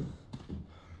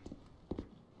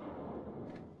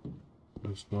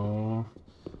 Let's go.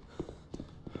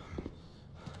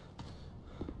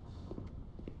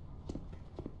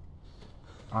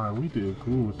 Alright, we did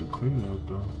good with the cleanup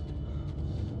though.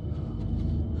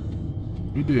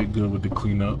 We did good with the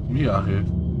cleanup. We out here.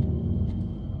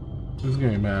 This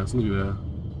game ass, look at that.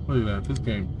 Look at that. This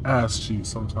game ass cheap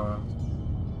sometimes.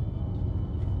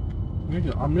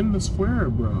 Nigga, I'm in the square,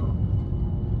 bro.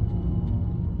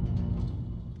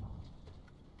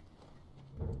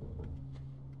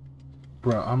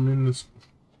 Bro, I'm in this.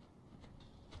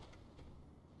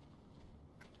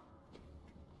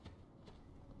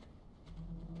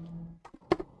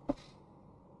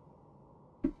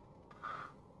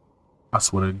 I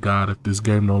swear to God, if this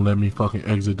game don't let me fucking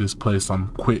exit this place, I'm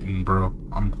quitting, bro.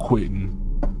 I'm quitting.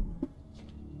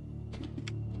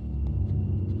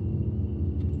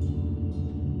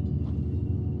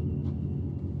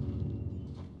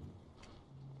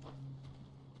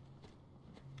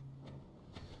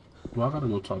 Do I gotta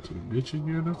go talk to the bitch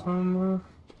again or something, man?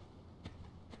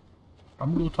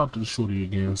 I'm gonna go talk to the shorty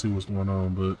again and see what's going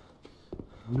on, but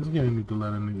this game need to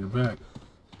let a nigga back.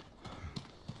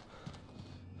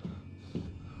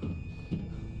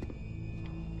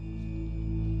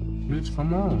 Bitch,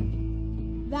 come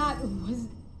on. That was...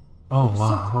 Oh,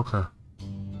 wow, okay.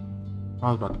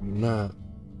 I was about to be mad.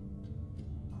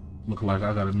 Look like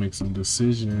I gotta make some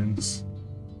decisions.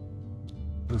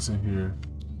 Listen here.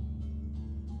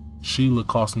 Sheila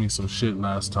cost me some shit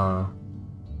last time.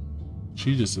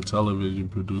 She just a television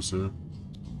producer.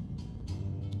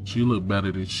 She look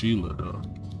better than Sheila though.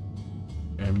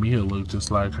 And Mia look just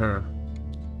like her.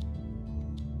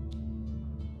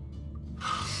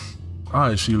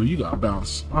 Alright Sheila, you gotta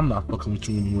bounce. I'm not fucking with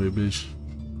you anyway, bitch.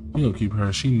 You gonna keep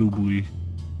her, she new booty.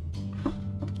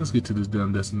 Let's get to this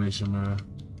damn destination, man.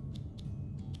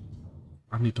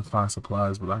 I need to find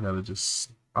supplies, but I gotta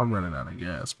just... I'm running out of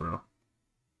gas, bro.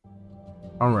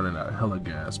 I'm running out of hella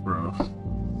gas, bro.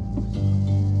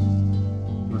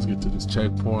 Let's get to this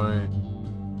checkpoint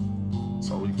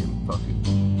so we can fucking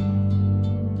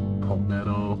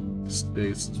Palmetto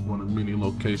States is one of many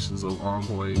locations of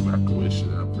ongoing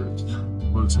evacuation efforts.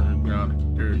 Military ground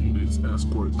and air units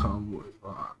escort convoy.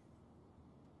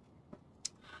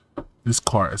 This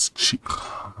car is cheap.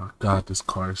 Oh my God, this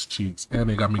car is cheap. And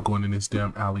they got me going in this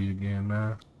damn alley again,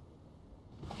 man.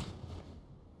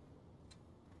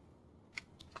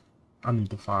 I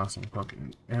need to find some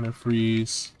fucking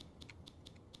antifreeze.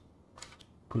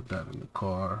 Put that in the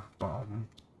car. Bomb.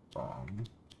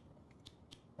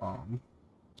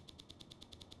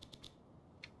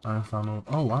 I ain't found no.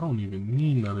 Oh, I don't even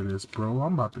need none of this, bro.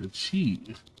 I'm about to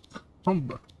cheat.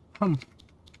 Nigga,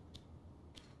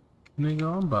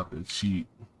 I'm about to cheat.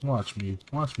 Watch me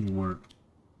work.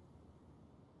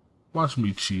 Watch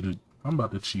me cheat it. I'm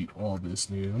about to cheat all this,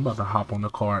 nigga. I'm about to hop on the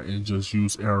car and just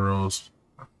use arrows.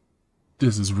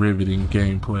 This is riveting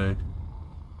gameplay.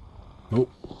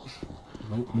 Nope.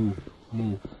 Nope.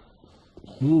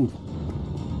 Move.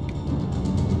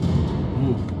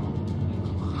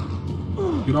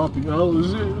 Get off the... Oh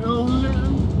shit.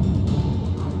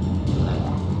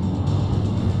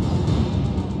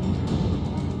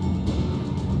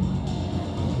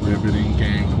 Riveting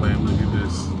gameplay. Look at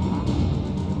this.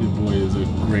 Your boy is a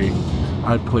great...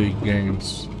 I play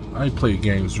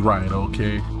games right,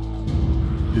 okay?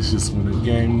 It's just when a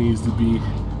game needs to be,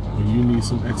 when you need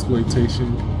some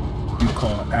exploitation, you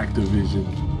call Activision.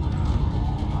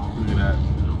 Look at that.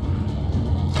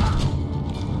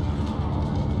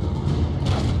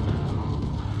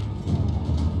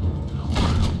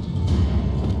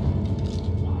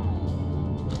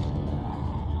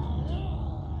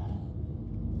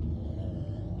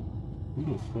 Who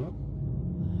the fuck?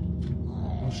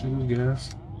 Oh shit, this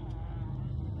gas.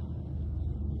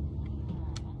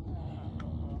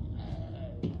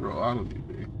 Bro, I don't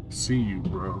even see you,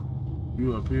 bro.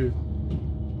 You up here?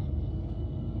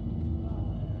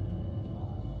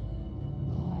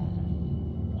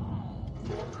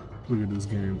 Look at this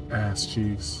game, ass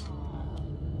cheeks.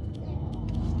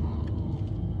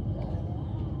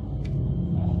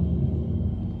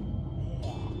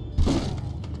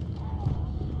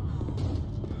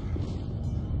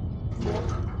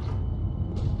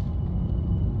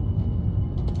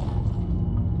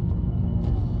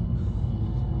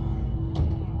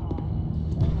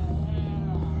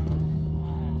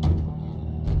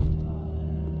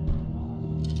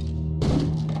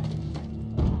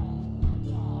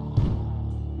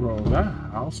 Bro, that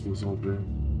house was open.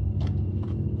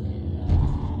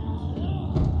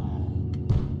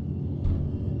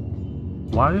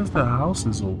 Why is the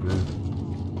houses open?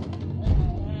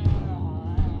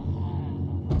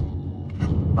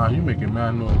 Ah, you making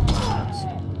mad noise, my ass.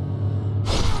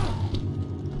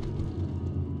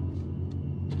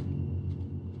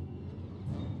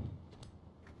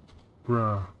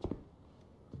 Bruh.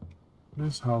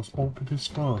 This house open as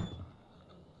fuck.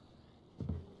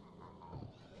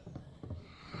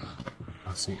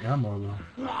 I see ammo though.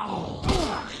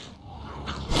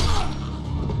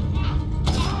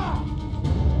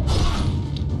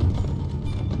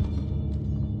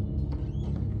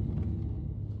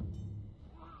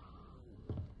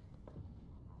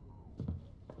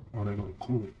 Oh, they're gonna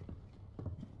cool it.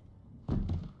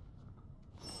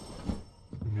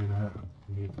 Give me that.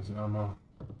 Give me this ammo.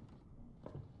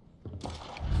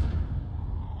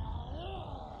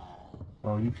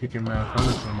 Oh, you kicking mad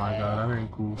furniture, my god, that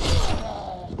ain't cool.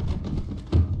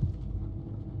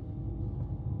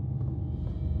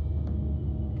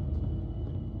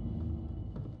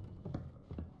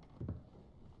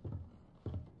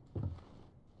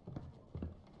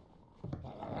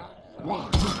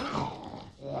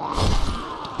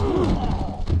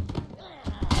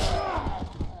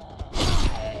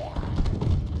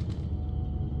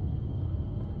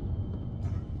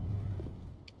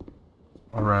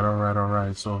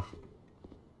 Alright, so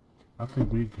I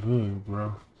think we good,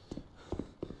 bro.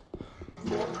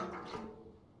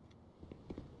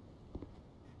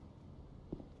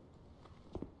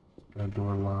 That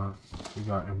door locked. We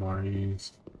got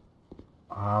MREs.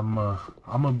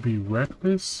 I'ma be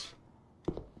reckless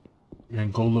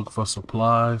and go look for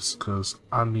supplies, cause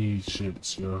I need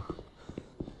shits, yo.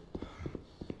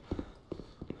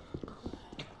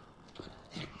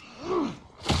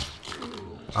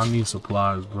 I need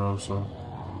supplies, bro, so.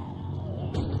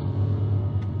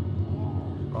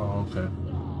 Oh, okay.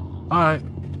 Alright,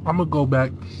 I'ma go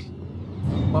back.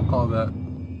 Fuck all that.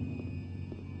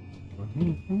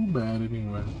 Who bad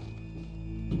anyway?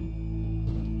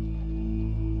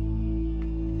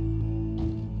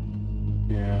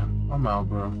 Yeah, I'm out,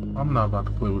 bro. I'm not about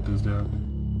to play with this damn thing.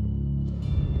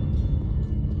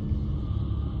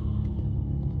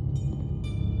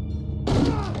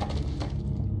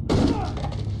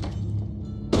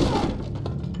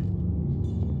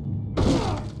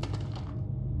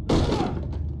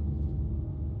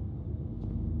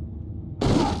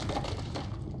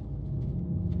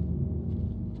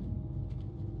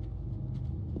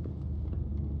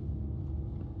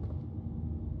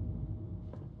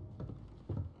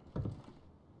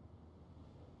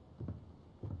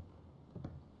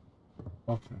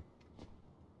 Okay.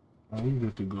 Oh, we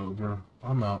good to go, bro.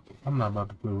 I'm out. I'm not about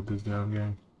to play with this damn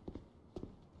game.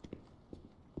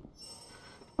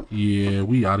 Yeah,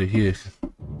 we out of here.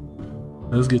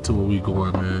 Let's get to where we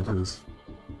going, man, cause...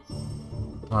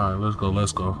 Alright, let's go,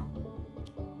 let's go.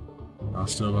 I'm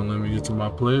still gonna let me get to my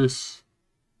place.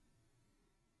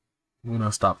 When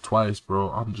I stop twice, bro,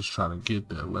 I'm just trying to get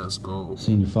there. Let's go.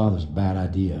 Seeing your father's a bad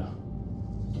idea.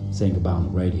 Saying goodbye on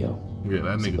the radio. Yeah,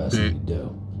 that It's the nigga best thing big. to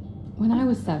do. When I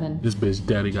was 7, This bitch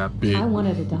daddy got big. I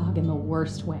wanted a dog in the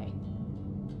worst way.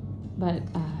 But,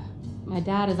 my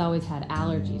dad has always had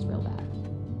allergies real bad.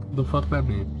 What the fuck that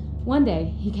mean? One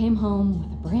day, he came home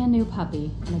with a brand new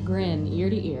puppy and a grin ear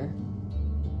to ear.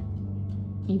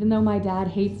 Even though my dad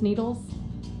hates needles,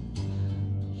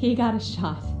 he got a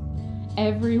shot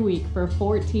every week for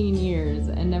 14 years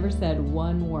and never said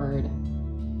one word.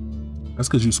 That's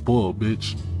cause you spoiled,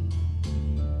 bitch.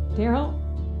 Daryl,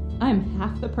 I'm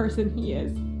half the person he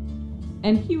is.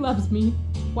 And he loves me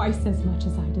twice as much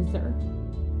as I deserve.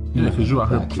 Yeah, because you out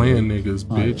here playing niggas,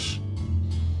 Oh, bitch.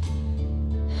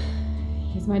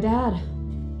 He's my dad.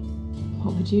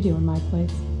 What would you do in my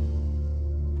place?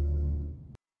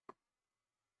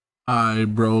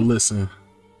 Alright, bro, listen.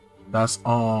 That's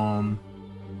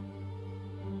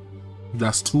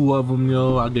two of them,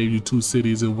 yo. I gave you 2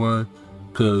 cities in one,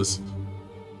 cause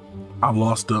I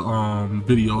lost the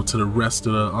video to the rest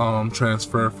of the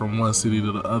transfer from one city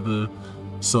to the other.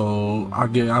 So I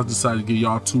decided to give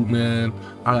y'all 2, man.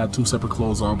 I got 2 separate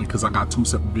clothes on because I got 2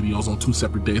 separate videos on 2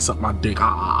 separate days. Suck my dick.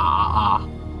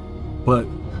 But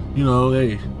you know,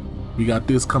 hey, we got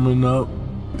this coming up.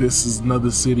 This is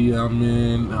another city I'm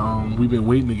in. We've been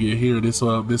waiting to get here. This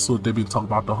what they've been talking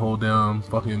about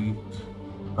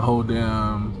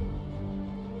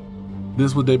this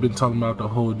is what they've been talking about the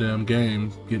whole damn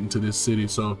game, getting to this city.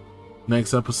 So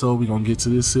next episode we gonna get to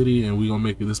this city and we gonna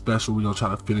make it a special. We gonna try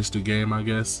to finish the game, I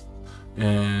guess.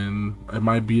 And it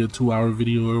might be a 2-hour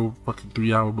video or fucking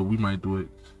 3-hour, but we might do it.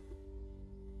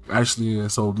 Actually,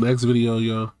 so next video,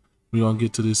 yo, we gonna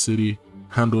get to this city,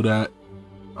 handle that,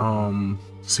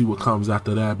 see what comes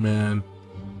after that, man.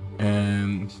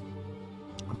 And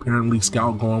apparently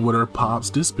Scout going with her pops.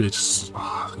 This bitch,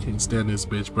 I can't stand this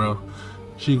bitch, bro.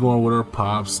 She going with her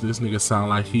pops. This nigga sound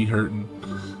like he hurting.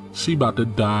 She about to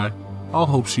die. I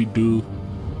hope she do.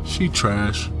 She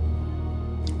trash.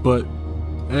 But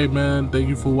hey, man, thank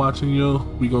you for watching, yo.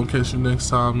 We gonna catch you next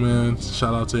time, man.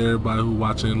 Shout out to everybody who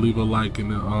watching. Leave a like in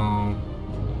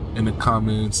the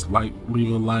comments.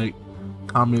 Leave a like.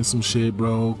 Comment some shit,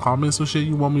 bro. Comment some shit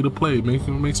you want me to play.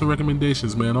 Make some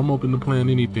recommendations, man. I'm open to playing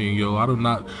anything, yo. I do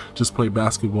not just play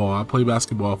basketball. I play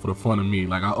basketball for the fun of me.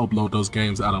 Like, I upload those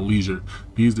games out of leisure.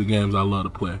 These are the games I love to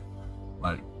play.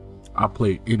 Like, I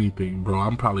play anything, bro.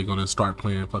 I'm probably gonna start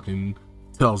playing fucking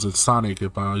Tails and Sonic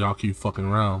if y'all keep fucking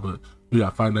around. But we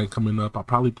got Fight Night coming up. I'll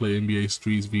probably play NBA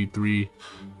Streets V3.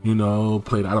 You know,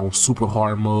 play that on super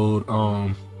hard mode.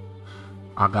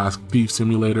 I got Thief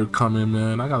Simulator coming,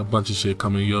 man. I got a bunch of shit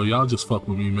coming, yo. Y'all just fuck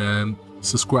with me, man.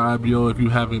 Subscribe, yo, if you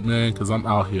haven't, man, because I'm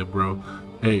out here, bro.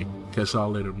 Hey, catch y'all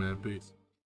later, man. Peace.